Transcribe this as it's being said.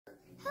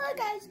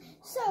Hello guys,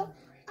 so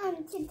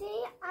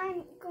today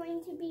I'm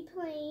going to be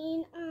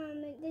playing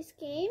this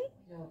game,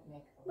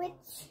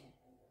 which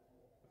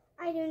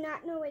I do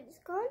not know what it's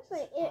called,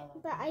 but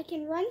I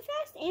can run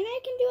fast and I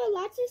can do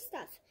lots of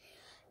stuff.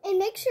 And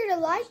make sure to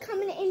like,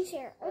 comment, and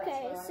share.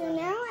 Okay, so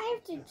now I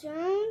have to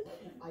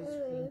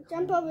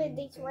jump over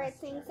these red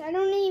things. I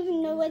don't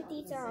even know what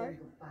these are.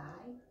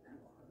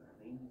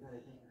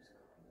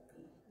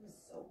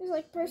 There's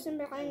like a person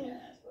behind me.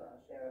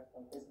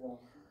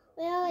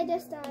 Well, I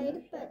just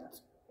died, but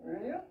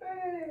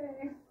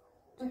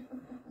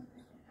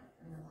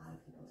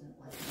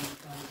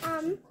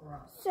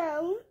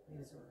so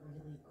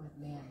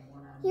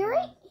here's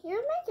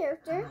my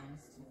character.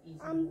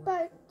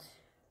 But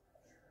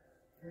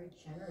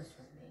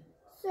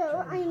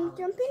so I'm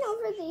jumping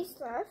over this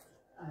stuff,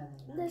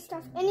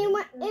 and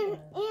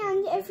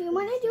if you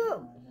want to do it,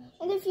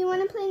 and if you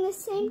want to play in the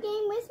same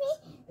game with me,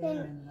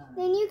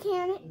 then you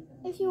can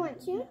if you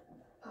want to.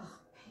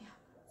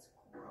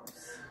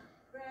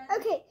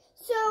 Okay,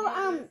 so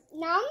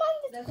now I'm on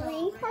the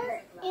green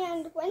part,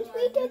 and once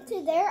we get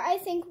to there, I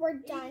think we're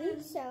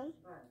done. So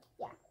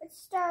yeah,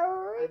 let's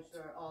start. I'm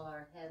sure all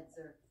our heads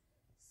are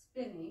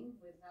spinning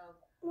with how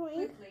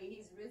quickly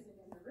he's risen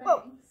in the ranks.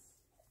 Oh.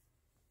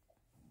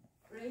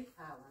 Great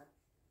power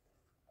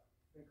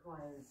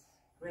requires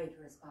great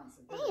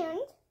responsibility. And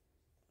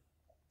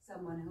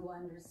someone who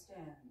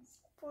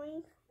understands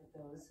boing. that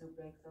those who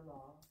break the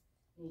law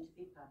need to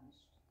be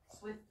punished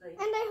swiftly. And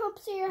I hope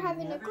so you're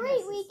having a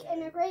great week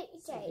and a great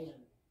day.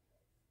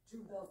 To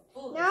the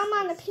now I'm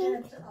on a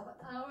pink. of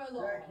our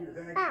law.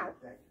 Ow.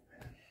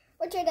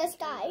 Which I just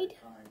died.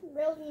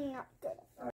 Really not good.